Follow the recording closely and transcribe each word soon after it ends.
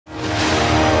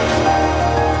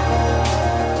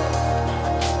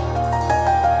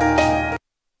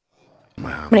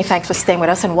Many thanks for staying with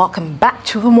us and welcome back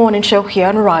to the morning show here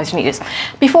on Rise News.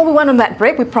 Before we went on that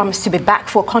break, we promised to be back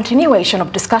for a continuation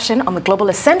of discussion on the global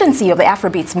ascendancy of the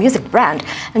Afrobeats music brand.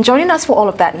 And joining us for all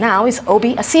of that now is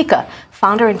Obi Asika,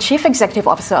 founder and chief executive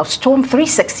officer of Storm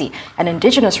 360, an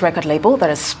indigenous record label that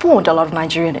has spawned a lot of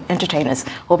Nigerian entertainers.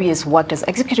 Obi has worked as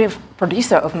executive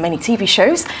producer of many TV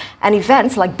shows and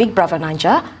events like Big Brother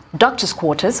Nigeria, Doctor's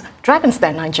Quarters, Dragon's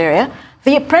Den Nigeria,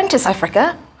 The Apprentice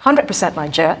Africa, 100%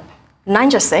 Nigeria,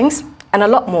 Ninja Sings, and a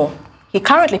lot more. He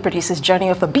currently produces Journey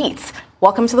of the Beats.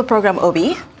 Welcome to the program,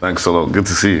 Obi. Thanks a lot. Good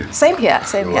to see you. Same here,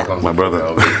 same here. Welcome, my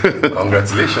brother.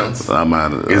 Congratulations.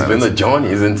 Man, it's been a journey,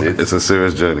 isn't it? It's a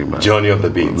serious journey, man. Journey of the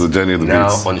Beats. The Journey of the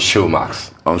Beats. Now on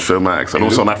Showmax. On Showmax. And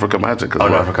also on Africa Magic as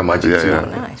well. On Africa Magic too. Yeah.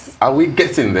 Nice. Are we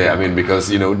getting there? I mean,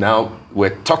 because, you know, now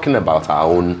we're talking about our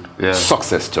own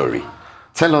success story.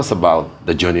 Tell us about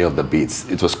the Journey of the Beats.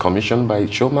 It was commissioned by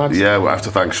Showmax? Yeah, we have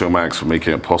to thank Showmax for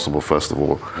making it possible, first of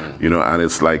all. You know, and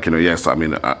it's like, you know, yes, I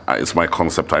mean, it's my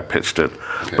concept, I pitched it.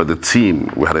 Okay. But the team,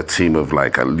 we had a team of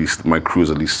like at least, my crew is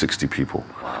at least 60 people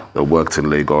that worked in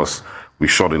Lagos. We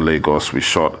shot in Lagos, we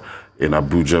shot in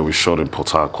Abuja, we shot in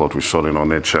Port Harcourt, we shot in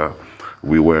Onitsha.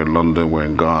 We were in London, we're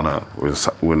in Ghana,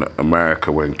 we're in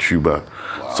America, we're in Cuba.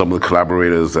 Wow. Some of the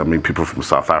collaborators, I mean, people from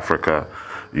South Africa,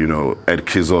 you know, Ed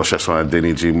Kizo, Sheswan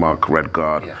Adeniji, Mark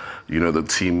Redguard, you know, the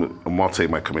team, Mate,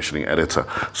 my commissioning editor.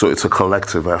 So it's a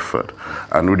collective effort.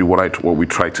 And really what we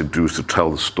try to do is to tell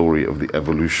the story of the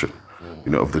evolution,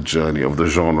 you know, of the journey, of the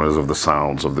genres, of the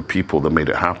sounds, of the people that made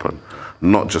it happen.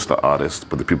 Not just the artists,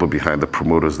 but the people behind, the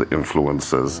promoters, the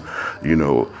influencers, you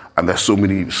know, and there's so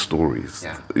many stories,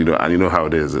 you know, and you know how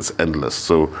it is, it's endless.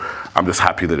 So I'm just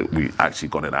happy that we actually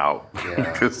got it out,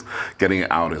 because getting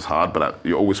it out is hard, but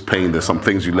you're always paying. There's some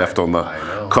things you left on the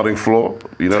cutting floor,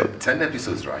 you know. 10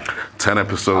 episodes, right? 10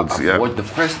 episodes, I've watched the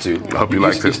first two. I hope you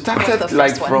liked it. You started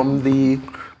like from the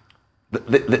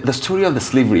story of the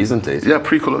slavery, isn't it? Yeah,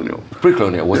 pre-colonial.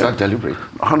 Pre-colonial, was that deliberate?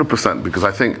 100%, because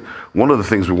I think one of the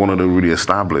things we wanted to really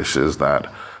establish is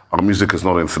that our music is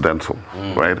not incidental,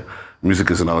 right?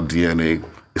 Music is in our DNA.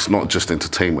 It's not just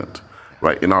entertainment,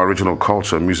 right? In our original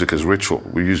culture, music is ritual.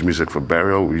 We use music for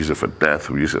burial, we use it for death,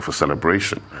 we use it for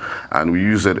celebration. And we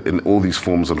use it in all these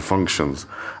forms and functions.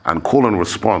 And call and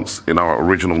response in our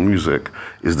original music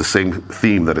is the same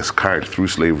theme that is carried through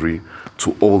slavery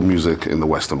to all music in the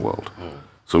Western world.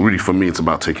 So really, for me, it's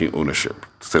about taking ownership.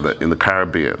 To say that in the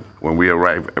Caribbean, when we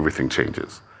arrive, everything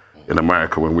changes. In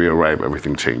America, when we arrive,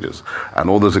 everything changes. And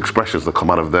all those expressions that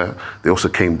come out of there, they also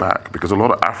came back, because a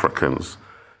lot of Africans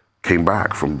came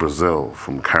back from Brazil,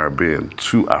 from Caribbean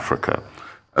to Africa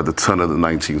at the turn of the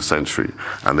 19th century.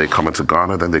 And they come into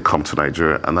Ghana, then they come to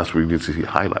Nigeria, and that's where you need to see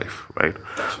high life, right?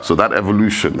 So that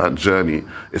evolution, that journey,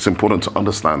 it's important to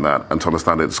understand that and to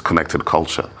understand that it's connected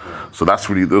culture. So that's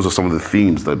really, those are some of the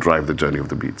themes that drive the Journey of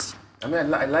the Beats. I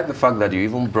mean, I like the fact that you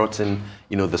even brought in,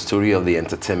 you know, the story of the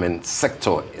entertainment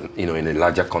sector, you know, in a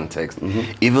larger context.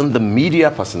 Even the media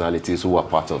personalities who are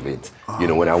part of it. You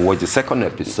know, when I watched the second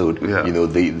episode, you know,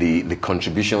 the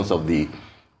contributions of the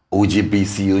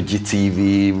OGBC,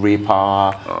 OGTV, Ray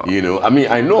Power, you know. I mean,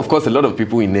 I know, of course, a lot of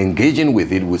people in engaging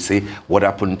with it would say, what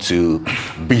happened to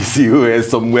BCOS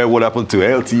somewhere, what happened to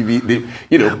LTV,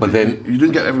 you know, but then... You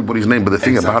didn't get everybody's name, but the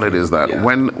thing about it is that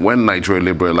when Nigeria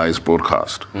liberalized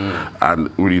broadcast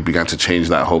and really began to change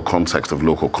that whole context of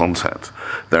local content,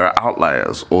 there are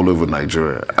outliers all over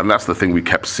Nigeria, and that's the thing we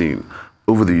kept seeing.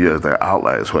 Over the years, there are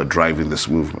outliers who are driving this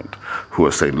movement, who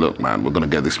are saying, look, man, we're going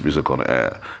to get this music on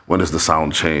air. When does the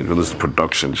sound change? When does the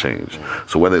production change?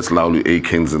 So whether it's Laulu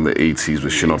Akins in the 80s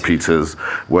with Shina Peters,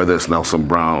 whether it's Nelson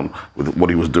Brown with what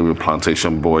he was doing with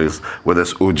Plantation Boys, whether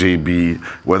it's OJB,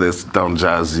 whether it's Down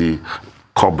Jazzy,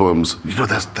 Cobhams, you know,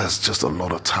 there's just a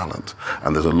lot of talent.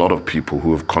 And there's a lot of people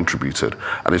who have contributed.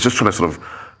 And it's just trying to sort of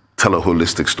tell a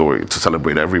holistic story to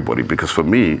celebrate everybody, because for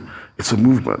me, it's a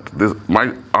movement.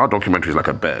 Our documentary is like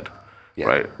a bed,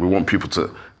 right? We want people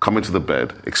to come into the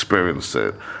bed, experience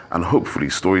it, and hopefully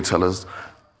storytellers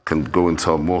can go and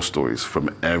tell more stories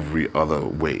from every other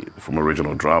way, from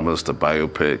original dramas to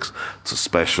biopics to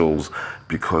specials,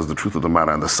 because the truth of the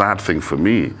matter, and the sad thing for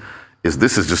me, is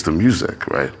this is just the music,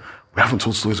 right? We haven't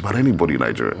told stories about anybody in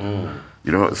Nigeria.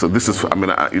 You know, so this is, I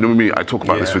mean, you know me, I talk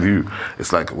about this with you.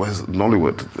 It's like, where's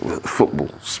Nollywood? Football,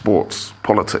 sports,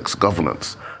 politics,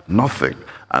 governance, nothing.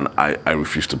 And I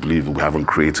refuse to believe we haven't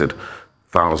created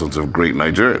thousands of great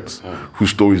Nigerians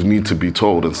whose stories need to be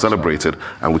told and celebrated,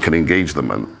 and we can engage them.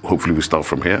 And hopefully we start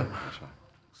from here,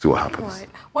 see what happens. Right.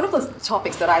 One of the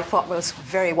topics that I thought was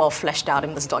very well fleshed out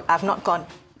in this doc, I've not gone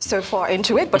so far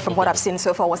into it, but from what I've seen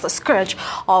so far was the scourge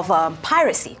of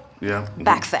piracy. Yeah.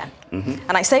 Back then.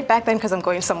 And I say back then because I'm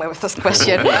going somewhere with this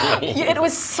question. It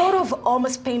was sort of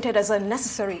almost painted as a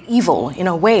necessary evil in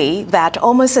a way that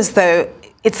almost as though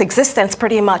its existence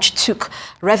pretty much took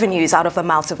revenues out of the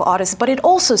mouths of artists, but it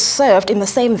also served in the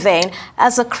same vein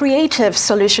as a creative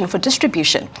solution for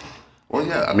distribution. Well,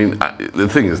 yeah, I mean, the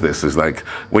thing is this, is like,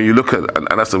 when you look at,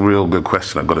 and that's a real good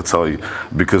question, I've got to tell you,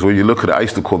 because when you look at it, I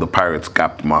used to call the pirates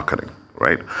gap marketing,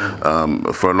 right?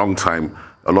 For a long time,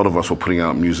 a lot of us were putting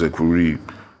out music with really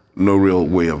no real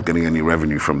way of getting any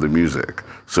revenue from the music.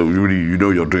 So really,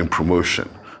 you're doing promotion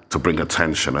to bring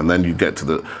attention, and then you get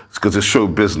to because it's show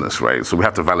business, right? So we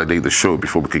have to validate the show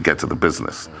before we could get to the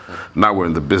business. Now we're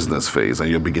in the business phase, and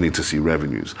you're beginning to see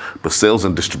revenues. But sales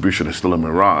and distribution is still a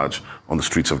mirage on the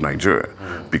streets of Nigeria,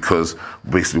 because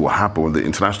basically what happened when the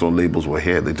international labels were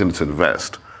here, they didn't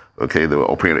invest. Okay, they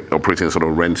were operating a sort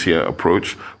of rentier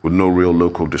approach with no real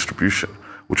local distribution,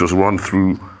 which was run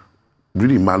through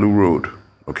really Malu Road.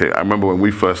 Okay, I remember when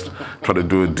we first tried to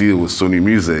do a deal with Sony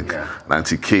Music and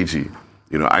Anti-KG,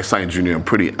 I signed Junior and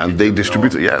Pretty, and they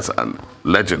distributed, and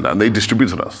Legend, and they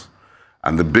distributed us.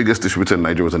 And the biggest distributor in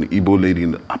Nigeria was an Igbo lady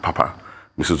in Apapa,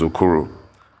 Mrs. Okoro,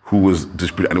 who was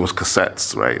distributing, and it was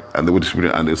cassettes, right? And they were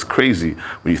distributing, and it's crazy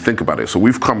when you think about it. So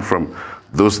we've come from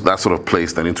that sort of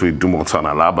place then into a Dumont and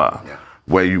Alaba,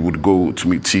 where you would go to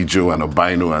meet Tijo and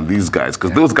Obino and these guys,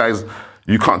 because those guys,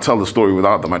 you can't tell the story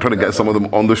without them. I tried to get some of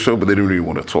them on the show, but they didn't really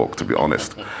want to talk, to be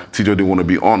honest. Tijo didn't want to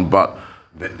be on, but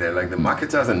they're like the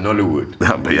marketers in Nollywood.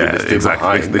 Yeah,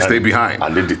 exactly. They stay behind.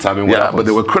 And they determine what happens. But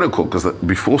they were critical, because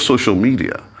before social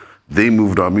media, they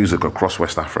moved our music across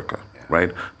West Africa,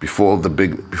 right? Before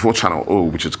Channel O,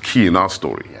 which is key in our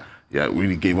story. It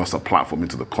really gave us a platform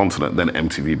into the continent, then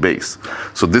MTV base.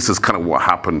 So this is kind of what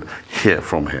happened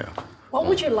from here. What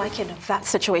would you liken that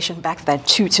situation back then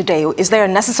to today? Is there a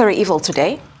necessary evil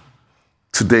today?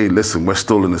 Today, listen, we're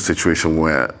still in a situation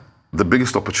where the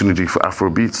biggest opportunity for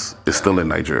Afrobeats is still in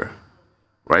Nigeria,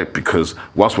 right? Because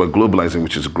whilst we're globalizing,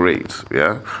 which is great,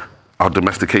 our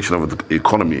domestication of the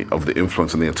economy, of the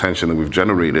influence and the attention that we've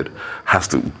generated has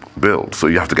to build. So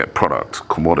you have to get product,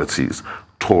 commodities,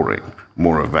 touring,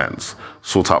 more events,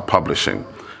 sort out publishing.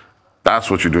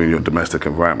 That's what you do in your domestic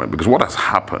environment. Because what has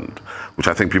happened, which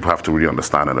I think people have to really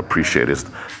understand and appreciate, is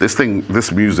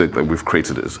this music that we've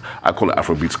created I call it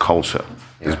Afrobeats culture.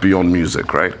 It's beyond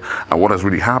music, right? And what has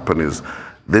really happened is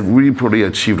they've really probably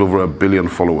achieved over 1 billion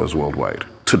followers worldwide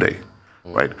today,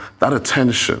 right? That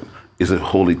attention is a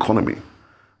whole economy.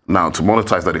 Now, to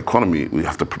monetize that economy, we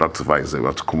have to productivize it, we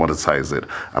have to commoditize it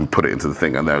and put it into the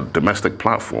thing. And there are domestic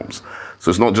platforms.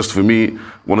 So it's not just for me,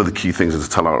 one of the key things is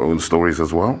to tell our own stories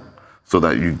as well, so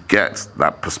that you get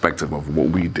that perspective of what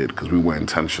we did, because we were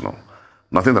intentional.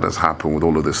 Nothing that has happened with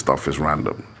all of this stuff is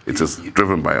random. It's just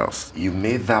driven by us. You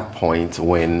made that point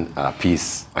when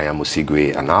Peace,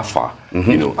 Ayamusigwe, and Alpha,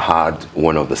 had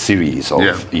one of the series of,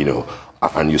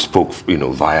 and you spoke,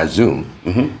 via Zoom.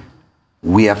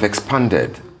 We have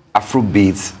expanded.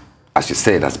 Afrobeats, as you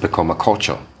said, has become a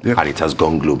culture, and it has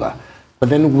gone global. But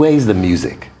then where is the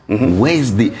music? Where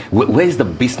is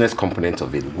the business component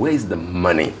of it? Where is the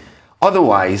money?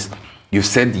 Otherwise, you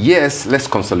said, yes, let's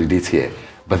consolidate here.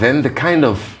 But then the kind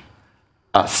of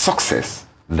success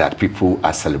that people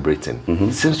are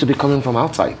celebrating seems to be coming from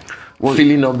outside.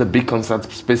 Filling up the big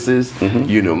concert spaces,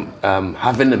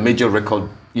 having a major record,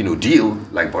 deal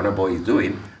like Burna Boy is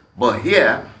doing. But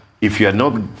here, if you're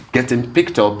not getting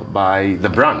picked up by the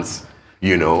brands,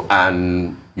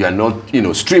 and you're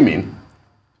not, streaming,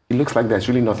 it looks like there's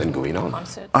really nothing going on.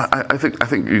 I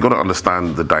think you got to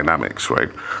understand the dynamics, right?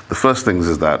 The first thing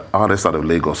is that artists out of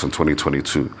Lagos in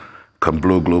 2022 can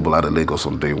blow global out of Lagos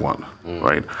on day one,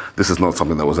 right? This is not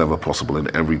something that was ever possible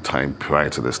in every time prior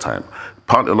to this time.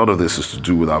 A lot of this is to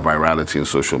do with our virality in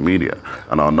social media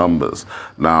and our numbers.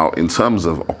 Now, in terms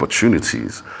of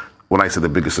opportunities, when I say the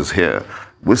biggest is here,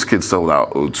 Wizkid sold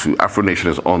out O2. Afro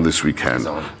Nation is on this weekend.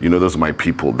 Those are my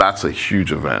people. That's a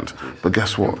huge event. But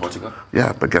guess what?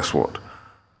 Yeah, but guess what?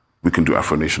 We can do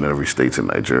Afro Nation in every state in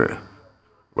Nigeria,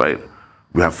 right?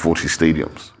 We have 40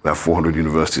 stadiums. We have 400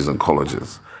 universities and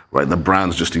colleges, right? The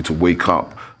brands just need to wake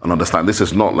up and understand this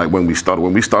is not like when we started.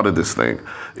 When we started this thing,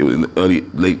 it was in the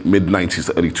late mid-90s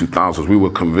to early 2000s, we were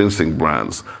convincing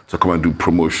brands to come and do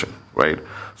promotion, right?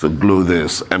 So Glow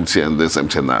this, MTN this,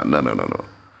 MTN that. No.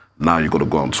 Now you got to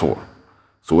go on tour.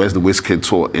 So where's the Wizkid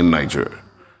tour in Nigeria?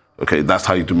 Okay, that's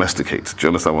how you domesticate. Do you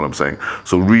understand what I'm saying?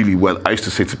 So really, I used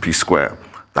to say to P Square,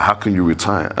 that how can you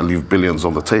retire and leave billions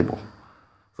on the table?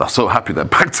 are so happy they're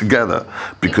back together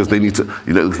because they need to,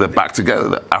 they're back together,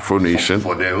 the Afro Nation.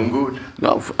 For their own good.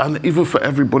 No, and even for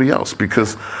everybody else,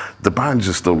 because the band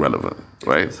is still relevant,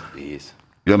 right? It is.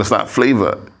 You understand?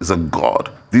 Flavor is a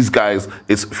god. These guys,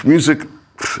 it's music,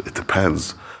 it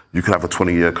depends. You could have a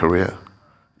 20-year career.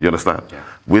 You understand? Yeah.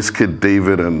 Wizkid,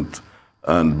 David, and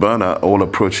Burna are all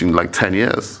approaching like 10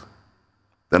 years.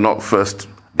 They're not first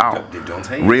out. They don't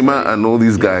hate. Rayma and all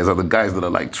these guys are the guys that are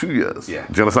like 2 years. Yeah.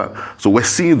 Do you understand? So we're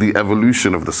seeing the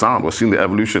evolution of the sound. We're seeing the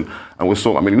evolution. And we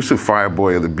saw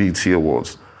Fireboy at the BET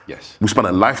Awards. Yes. We spent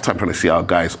a lifetime trying to see our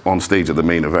guys on stage at the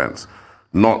main events,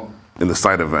 not in the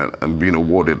side event and being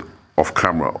awarded off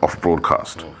camera, off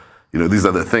broadcast. These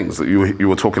are the things that you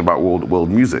were talking about world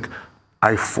music.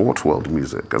 I fought world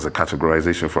music as a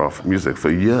categorization for our music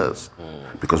for years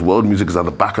because world music is at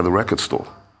the back of the record store.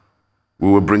 We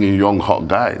were bringing young, hot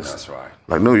guys. That's right.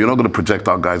 Like, no, you're not going to project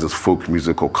our guys as folk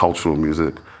music or cultural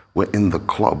music. We're in the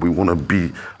club. We want to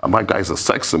be, and my guys are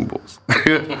sex symbols.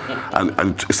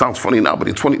 and it sounds funny now, but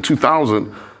in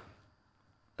 2000,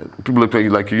 people look at you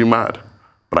like, are you mad?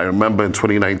 But I remember in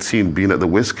 2019 being at the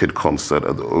Wizkid concert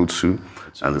at the O2,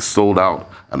 and it's sold out,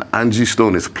 and Angie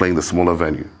Stone is playing the smaller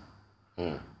venue,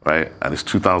 right? And it's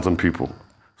 2,000 people,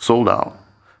 sold out.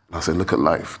 And I said, look at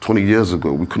life. 20 years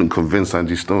ago, we couldn't convince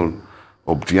Angie Stone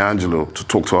or D'Angelo to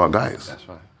talk to our guys. That's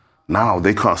right. Now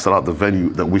they can't sell out the venue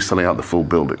that we're selling out the full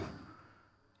building.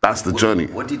 That's the journey.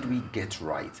 What did we get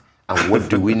right? And what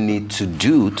do we need to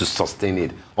do to sustain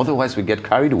it? Otherwise, we get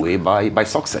carried away by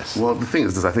success. Well, the thing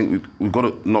is this, I think we've got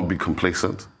to not be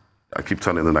complacent. I keep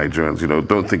telling the Nigerians,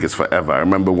 don't think it's forever. You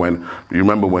remember when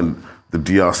the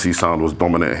DRC sound was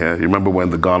dominant here? You remember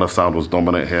when the Ghana sound was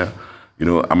dominant here?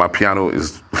 And my piano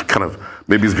is kind of,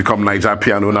 maybe it's become Niger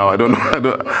piano now. I don't know.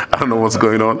 I don't know what's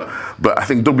going on. But I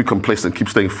think don't be complacent, keep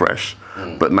staying fresh.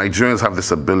 But Nigerians have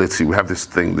this ability, we have this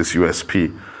thing, this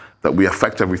USP, that we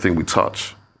affect everything we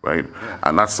touch, right? Yeah.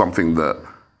 And that's something that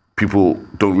people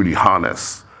don't really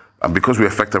harness. And because we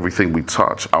affect everything we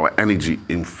touch, our energy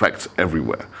infects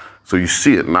everywhere. So you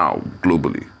see it now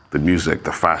globally, the music,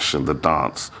 the fashion, the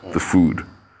dance, the food,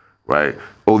 right?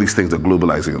 All these things are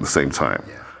globalizing at the same time.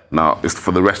 Yeah. Now, it's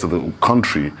for the rest of the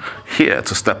country here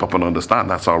to step up and understand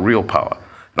that's our real power.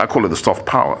 And I call it the soft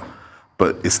power,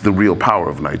 but it's the real power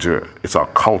of Nigeria. It's our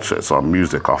culture, it's our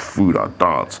music, our food, our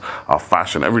dance, our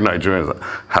fashion. Every Nigerian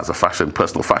has a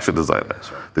personal fashion designer.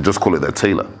 Right. They just call it their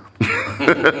tailor.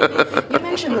 You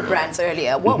mentioned the brands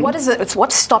earlier.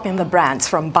 What's stopping the brands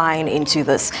from buying into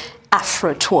this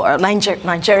Afro tour,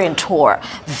 Nigerian tour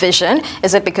vision?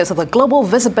 Is it because of the global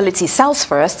visibility sells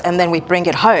first and then we bring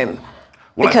it home?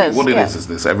 Well, I think what it is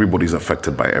this, everybody's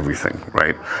affected by everything,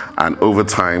 right? And over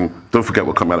time, don't forget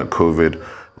we're coming out of COVID,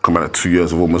 we're coming out of 2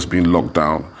 years of almost being locked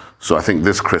down. So I think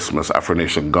this Christmas, Afro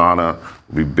Nation Ghana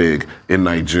will be big. In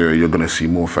Nigeria, you're going to see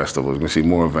more festivals, you're going to see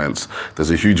more events.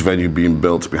 There's a huge venue being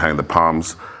built behind the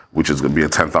Palms, which is going to be a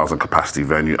 10,000 capacity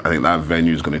venue. I think that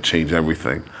venue is going to change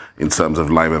everything in terms of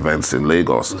live events in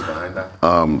Lagos. Who's behind that?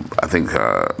 I think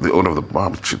the owner of the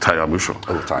Tayo Musho.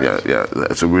 Oh, Tayo. Yeah.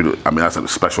 It's a really, that's a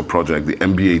special project. The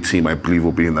NBA team, I believe,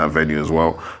 will be in that venue as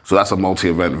well. So that's a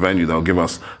multi-event venue that will give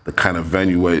us the kind of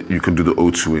venue where you can do the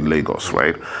O2 in Lagos,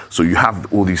 right? So you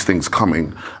have all these things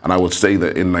coming. And I would say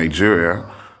that in Nigeria,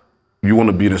 you want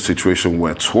to be in a situation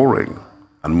where touring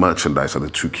and merchandise are the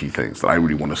two key things that I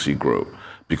really want to see grow.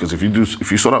 Because if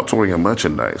you sort out touring and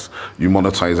merchandise, you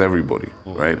monetize everybody,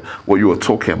 right? What you were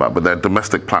talking about, but there are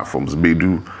domestic platforms,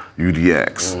 Bedu,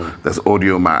 UDX, there's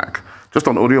Audio Mac. Just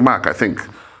on Audio Mac, I think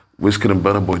Wizkid and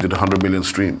Burna Boy did 100 million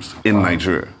streams in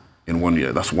Nigeria in 1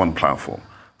 year. That's one platform.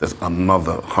 There's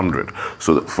another 100.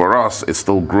 So for us, it's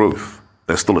still growth.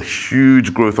 There's still a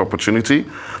huge growth opportunity,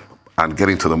 and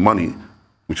getting to the money,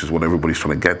 which is what everybody's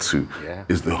trying to get to,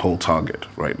 is the whole target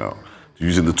right now.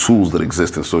 Using the tools that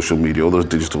exist in social media, all those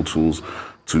digital tools,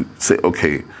 to say,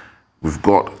 okay, we've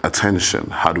got attention,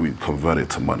 how do we convert it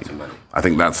to money? I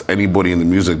think that's anybody in the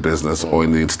music business or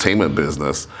in the entertainment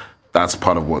business, that's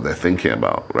part of what they're thinking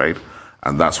about, right?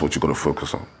 And that's what you've got to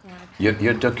focus on.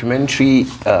 Your documentary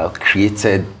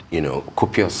created,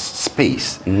 copious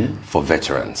space for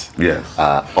veterans. Yes.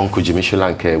 Uncle Jimmy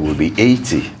Sholanke will be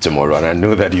 80 tomorrow, and I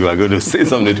know that you are going to say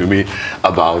something to me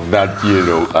about that,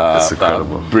 That's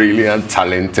incredible. Brilliant,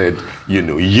 talented,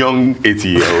 young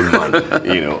 80-year-old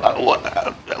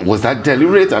man. Was that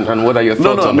deliberate, and what are your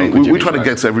thoughts on Uncle Jimmy? We try to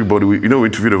get to everybody. We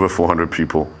interviewed over 400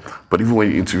 people. But even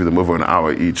when you interview them over an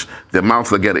hour each, the amount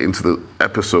that get into the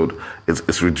episode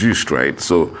is reduced, right?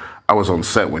 So I was on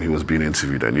set when he was being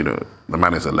interviewed, and the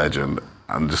man is a legend,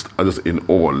 and I was in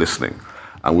awe listening.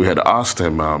 And we had asked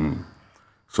him,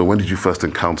 so when did you first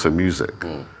encounter music?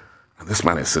 And this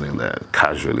man is sitting there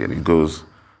casually, and he goes,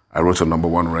 I wrote a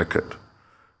 #1 record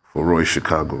for Roy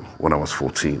Chicago when I was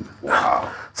 14.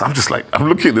 Wow. So I'm just like, I'm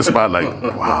looking at this man like,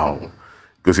 wow.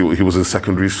 Because he was in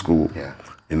secondary school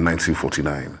in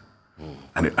 1949.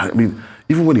 And I mean,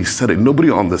 even when he said it,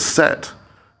 nobody on the set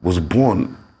was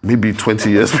born maybe 20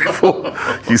 years before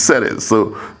he said it.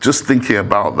 So just thinking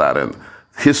about that and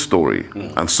his story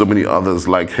and so many others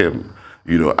like him,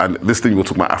 you know, and this thing we're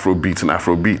talking about Afrobeats and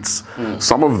Afrobeats,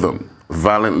 some of them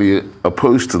violently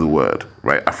opposed to the word,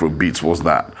 right? Afrobeats was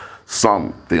that.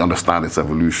 Some, they understand its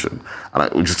evolution. And I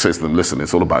would just say to them, listen,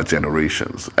 it's all about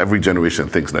generations. Every generation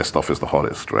thinks their stuff is the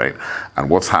hottest, right? And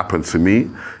what's happened to me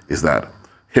is that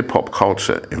hip-hop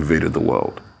culture invaded the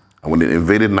world. And when it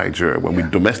invaded Nigeria, when we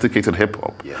domesticated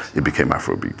hip-hop, it became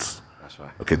Afrobeats. That's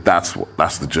right. Okay,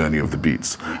 that's the journey of the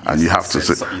beats. And you have to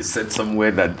say... You said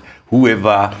somewhere that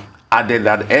whoever added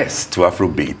that S to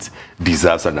Afrobeat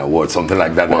deserves an award, something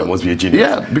like that. Well, that must be a genius.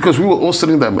 Yeah, because we were all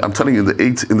sitting there, I'm telling you, in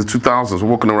the 2000s, we're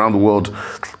walking around the world,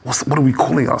 what are we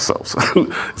calling ourselves?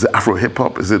 Is it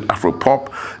Afro-hip-hop? Is it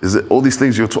Afro-pop? Is it all these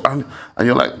things you're talking, and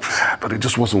you're like, but it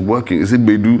just wasn't working. Is it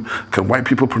Bedu? Can white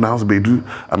people pronounce Bedu?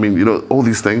 I mean, you know, all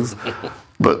these things.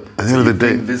 But at the end of the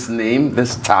day, this name,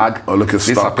 this tag,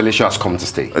 this appellation has come to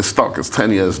stay. It's stuck. It's 10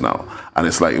 years now, and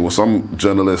it's like it was some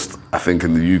journalist, I think,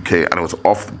 in the UK, and it was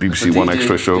off the BBC One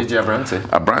Extra show. DJ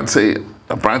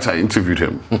Abrante, I interviewed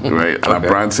him, right? And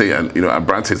Abrante, and you know,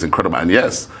 Abrante is incredible, and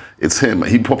yes, it's him.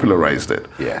 He popularized it.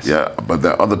 Yes. Yeah, but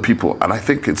there are other people, and I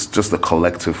think it's just a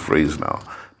collective phrase now.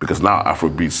 Because now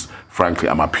Afrobeats, frankly,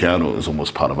 Amapiano is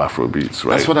almost part of Afrobeats,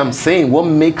 right? That's what I'm saying. What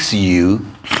makes you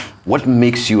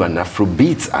an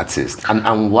Afrobeats artist?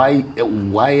 And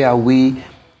why are we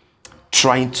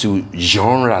trying to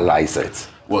generalize it?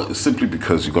 Well, it's simply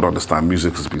because you've got to understand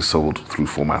music has been sold through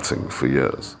formatting for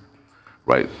years,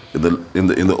 right? In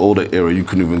the older era, you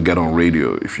couldn't even get on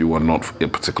radio if you were not in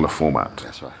a particular format.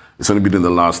 That's right. It's only been in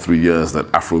the last 3 years that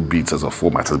Afrobeats as a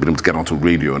format has been able to get onto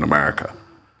radio in America.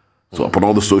 So upon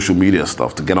all the social media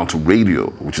stuff, to get onto radio,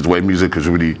 which is where music is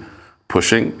really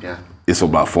pushing, it's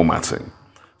about formatting.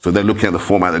 So they're looking at the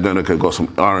format, they're going, okay, we've got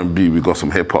some R&B, we've got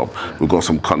some hip-hop, we've got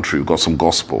some country, we've got some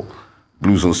gospel,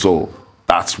 blues and soul.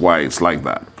 That's why it's like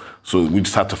that. So we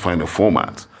just had to find a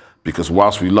format. Because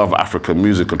whilst we love African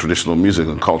music and traditional music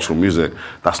and cultural music,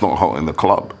 that's not hot in the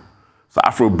club. So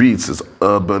Afrobeats is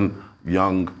urban,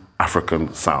 young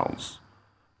African sounds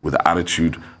with the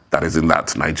attitude that is in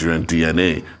that Nigerian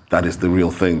DNA. That is the real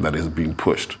thing that is being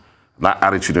pushed. That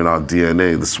attitude in our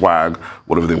DNA, the swag,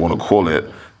 whatever they want to call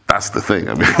it, that's the thing.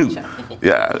 I mean,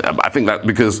 yeah, I think that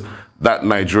because that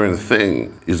Nigerian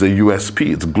thing is a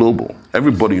USP, it's global.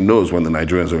 Everybody knows when the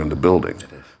Nigerians are in the building,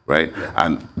 right? Yeah.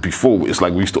 And before, it's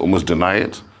like we used to almost deny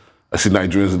it. I see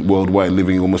Nigerians worldwide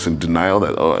living almost in denial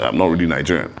that, oh, I'm not really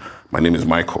Nigerian. My name is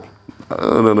Michael.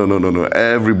 No.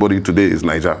 Everybody today is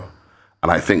Niger. And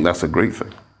I think that's a great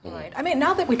thing. Right. I mean,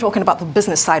 now that we're talking about the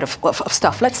business side of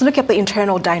stuff, let's look at the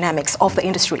internal dynamics of the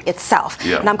industry itself.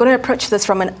 Yeah. And I'm going to approach this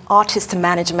from an artist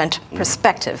management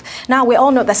perspective. Now, we all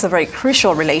know that's a very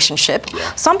crucial relationship.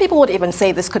 Yeah. Some people would even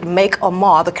say this could make or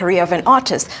mar the career of an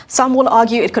artist. Some will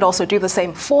argue it could also do the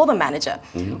same for the manager.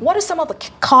 What are some of the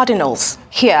cardinals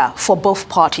here for both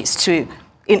parties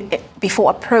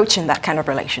before approaching that kind of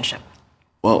relationship?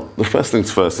 Well, the first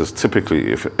things first is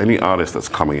typically if any artist that's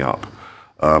coming up,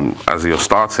 as you're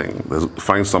starting,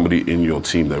 find somebody in your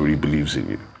team that really believes in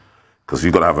you. Because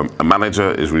you've got to have a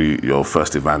manager is really your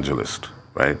first evangelist,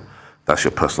 right? That's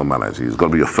your personal manager. He's got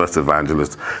to be your first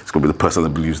evangelist. It's got to be the person that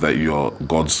believes that you're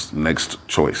God's next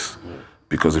choice.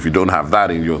 Because if you don't have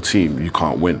that in your team, you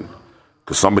can't win.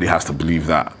 Because somebody has to believe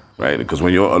that, right? Because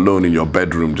when you're alone in your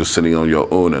bedroom, just sitting on your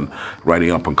own and writing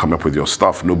up and coming up with your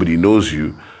stuff, nobody knows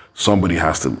you. Somebody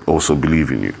has to also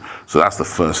believe in you. So that's the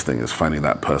first thing, is finding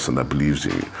that person that believes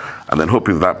in you. And then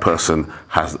hoping that person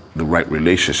has the right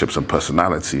relationships and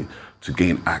personality to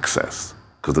gain access.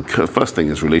 Because the first thing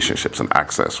is relationships and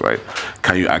access, right?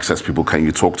 Can you access people? Can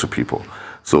you talk to people?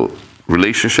 So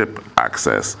relationship,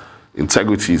 access,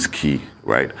 integrity is key,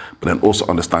 right? But then also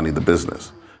understanding the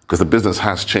business. Because the business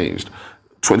has changed.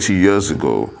 20 years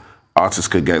ago, artists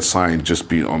could get signed just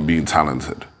being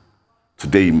talented.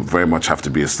 Today, you very much have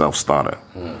to be a self-starter.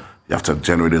 You have to have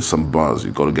generated some buzz.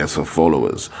 You've got to get some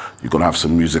followers. You've got to have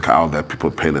some music out there people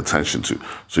are paying attention to.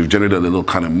 So you've generated a little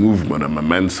kind of movement and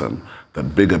momentum that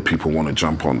bigger people want to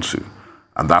jump onto.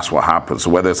 And that's what happens. So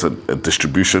whether it's a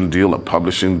distribution deal, a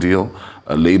publishing deal,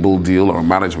 a label deal, or a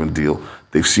management deal,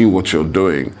 they've seen what you're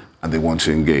doing and they want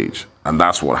to engage. And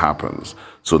that's what happens.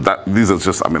 So these are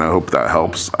just, I mean, I hope that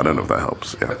helps. I don't know if that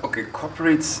helps. Yeah. Okay,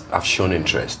 corporates have shown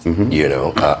interest. You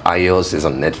know, iOS is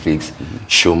on Netflix.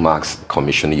 Showmax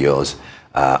commissioned yours.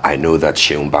 I know that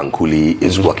Sheun Bankuli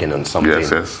is working on something.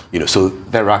 Yes, yes. You know, so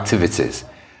there are activities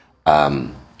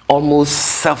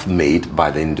almost self-made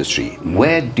by the industry.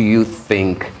 Where do you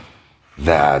think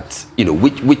that, you know,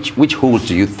 which holes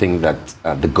do you think that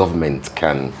the government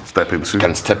can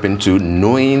step into,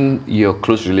 knowing your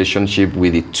close relationship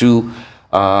with the two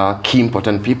key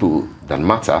important people that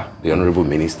matter, the Honorable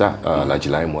Minister,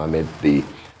 Lajilai Mohammed, the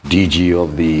DG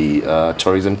of the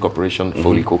Tourism Corporation,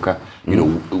 Foley Coker. You know,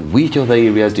 which other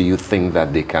areas do you think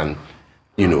that they can,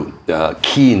 you know,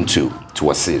 key into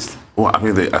to assist? Well, I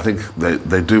mean, I think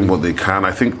they're doing what they can.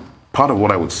 I think part of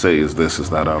what I would say is this, is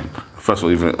that, first of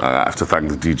all, even I have to thank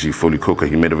the DG, Foley Coker.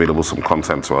 He made available some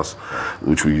content to us,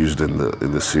 which we used in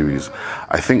the series.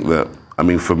 I think that, I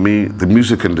mean, for me, the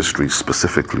music industry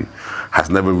specifically has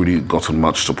never really gotten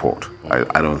much support.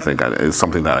 I don't think. It's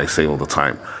something that I say all the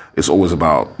time. It's always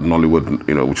about Nollywood,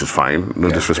 you know, which is fine. No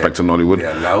disrespect to Nollywood.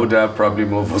 They're louder, probably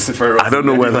more vociferous. I don't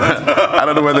know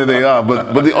whether they are,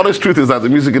 but the honest truth is that the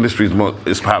music industry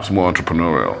is perhaps more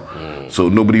entrepreneurial. So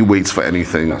nobody waits for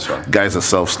anything. That's right. Guys are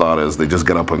self-starters. They just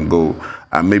get up and go.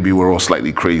 And maybe we're all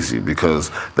slightly crazy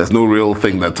because there's no real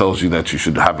thing that tells you that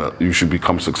you should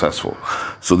become successful.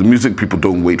 So the music people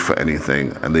don't wait for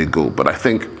anything and they go. But I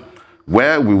think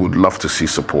where we would love to see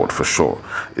support for sure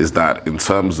is that in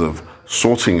terms of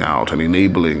sorting out and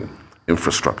enabling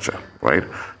infrastructure, right?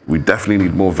 We definitely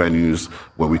need more venues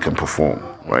where we can perform,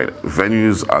 right?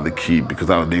 Venues are the key because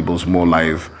that enables more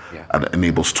live and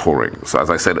enables touring. So as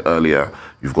I said earlier,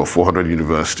 you've got 400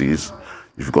 universities,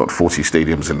 you've got 40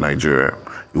 stadiums in Nigeria.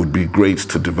 It would be great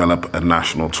to develop a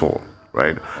national tour,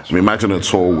 right? I mean, imagine a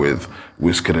tour with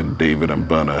Wizkid and David and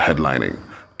Burna headlining,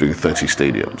 doing 30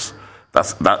 stadiums.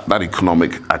 That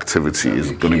economic activity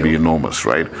is going to be enormous,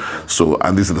 right? So,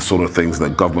 and these are the sort of things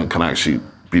that government can actually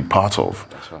be part of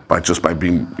by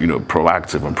being, you know,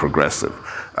 proactive and progressive.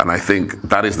 And I think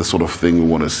that is the sort of thing we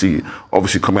want to see.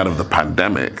 Obviously, coming out of the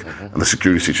pandemic and the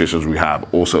security situations we have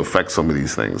also affect some of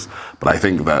these things. But I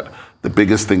think that the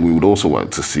biggest thing we would also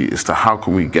want to see is how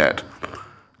can we get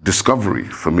discovery,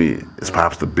 for me, is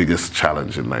perhaps the biggest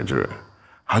challenge in Nigeria.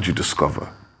 How do you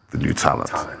discover the new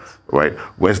talent? Right?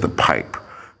 Where's the pipe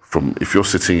from, if you're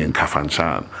sitting in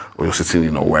Kafanchan or you're sitting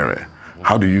in Owerri,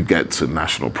 how do you get to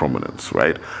national prominence,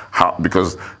 right?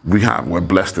 Because we're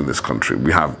blessed in this country.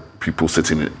 We have people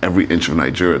sitting in every inch of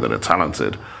Nigeria that are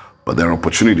talented, but their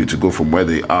opportunity to go from where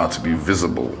they are to be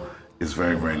visible is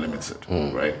very, very limited,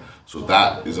 right? So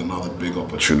that is another big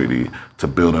opportunity to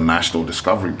build a national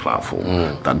discovery platform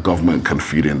that government can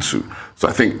feed into. So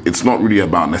I think it's not really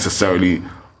about necessarily,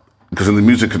 because in the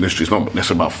music industry, it's not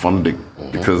necessarily about funding,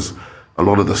 because a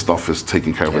lot of the stuff is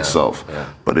taking care of itself.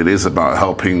 But it is about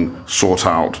helping sort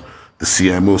out the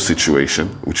CMO situation,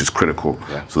 which is critical,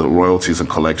 so that royalties and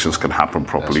collections can happen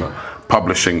properly.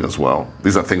 Publishing as well.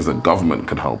 These are things that government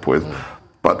can help with.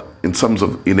 But in terms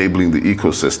of enabling the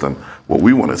ecosystem, what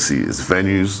we want to see is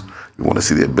venues. We want to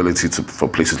see the ability for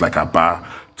places like Aba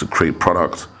to create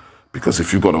product. Because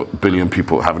if you've got 1 billion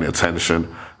people having attention,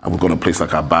 and we've got a place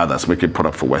like Aba that's making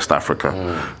product for West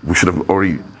Africa, we should have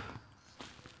already,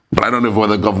 but I don't know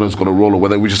whether the government's going to roll or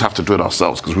whether we just have to do it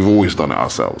ourselves, because we've always done it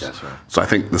ourselves. So I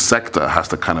think the sector has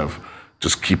to kind of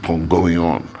just keep on going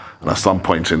on. And at some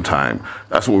point in time,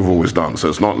 that's what we've always done. So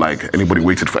it's not like anybody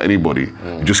waited for anybody.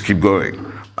 You just keep going.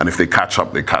 And if they catch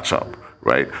up, they catch up,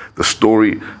 right? The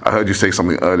story, I heard you say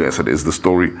something earlier, I said, is the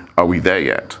story, are we there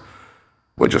yet?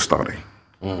 We're just starting.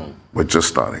 We're just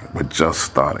starting. We're just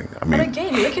starting. I mean, but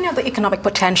again, looking at the economic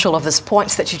potential of these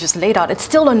points that you just laid out, it's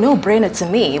still a no-brainer to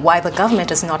me why the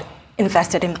government is not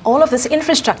invested in all of this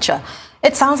infrastructure.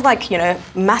 It sounds like, you know,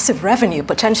 massive revenue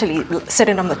potentially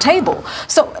sitting on the table.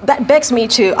 So that begs me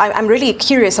to, I'm really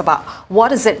curious about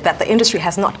what is it that the industry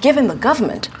has not given the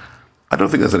government? I don't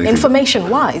think there's anything.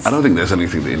 Information-wise. I don't think there's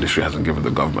anything the industry hasn't given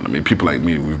the government. I mean, people like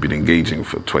me, we've been engaging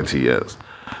for 20 years.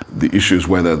 The issue is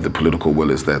whether the political will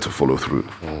is there to follow through.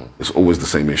 It's always the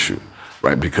same issue,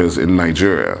 right? Because in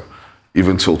Nigeria,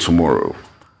 even till tomorrow,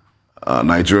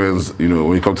 Nigerians, you know,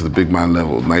 when you come to the big man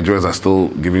level, Nigerians are still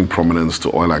giving prominence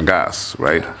to oil and gas,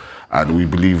 right? And we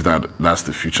believe that that's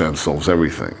the future and solves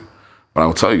everything. But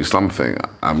I'll tell you something.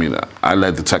 I mean, I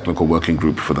led the technical working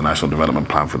group for the National Development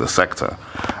Plan for the sector.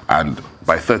 And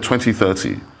by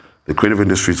 2030, the creative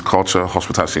industries, culture,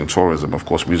 hospitality and tourism, of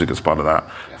course, music is part of that,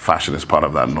 fashion is part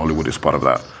of that, Nollywood is part of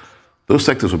that. Those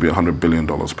sectors will be $100 billion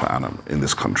per annum in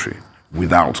this country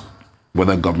without,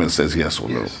 whether government says yes or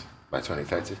no. By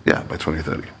 2030? Yeah, by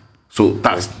 2030. So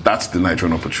that's the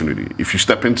Nigerian opportunity. If you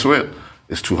step into it,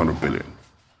 is 200 billion. Do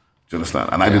you understand?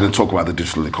 And I didn't talk about the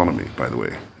digital economy, by the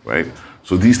way, right?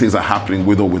 So these things are happening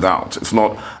with or without. It's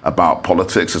not about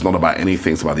politics. It's not about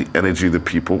anything. It's about the energy of the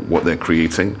people, what they're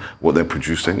creating, what they're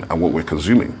producing, and what we're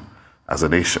consuming as a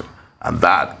nation. And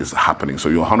that is happening. So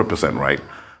you're 100% right.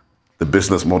 The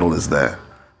business model is there.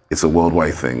 It's a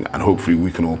worldwide thing. And hopefully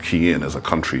we can all key in as a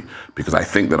country, because I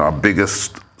think that our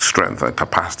biggest strength and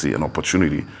capacity and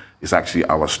opportunity is actually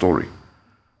our story.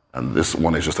 And this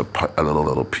one is just a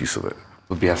little piece of it.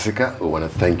 Asika, we want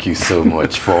to thank you so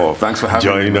much for Thanks for having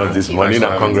joining me, us this morning,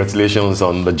 and congratulations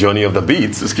on the journey of the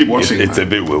beats. Just keep watching. It's a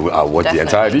bit. I'll watch the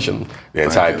entire edition, the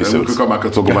entire episode. We could come back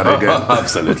and talk about it again.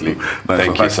 Absolutely.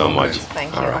 Thank you so much.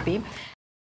 Thank you, Abi.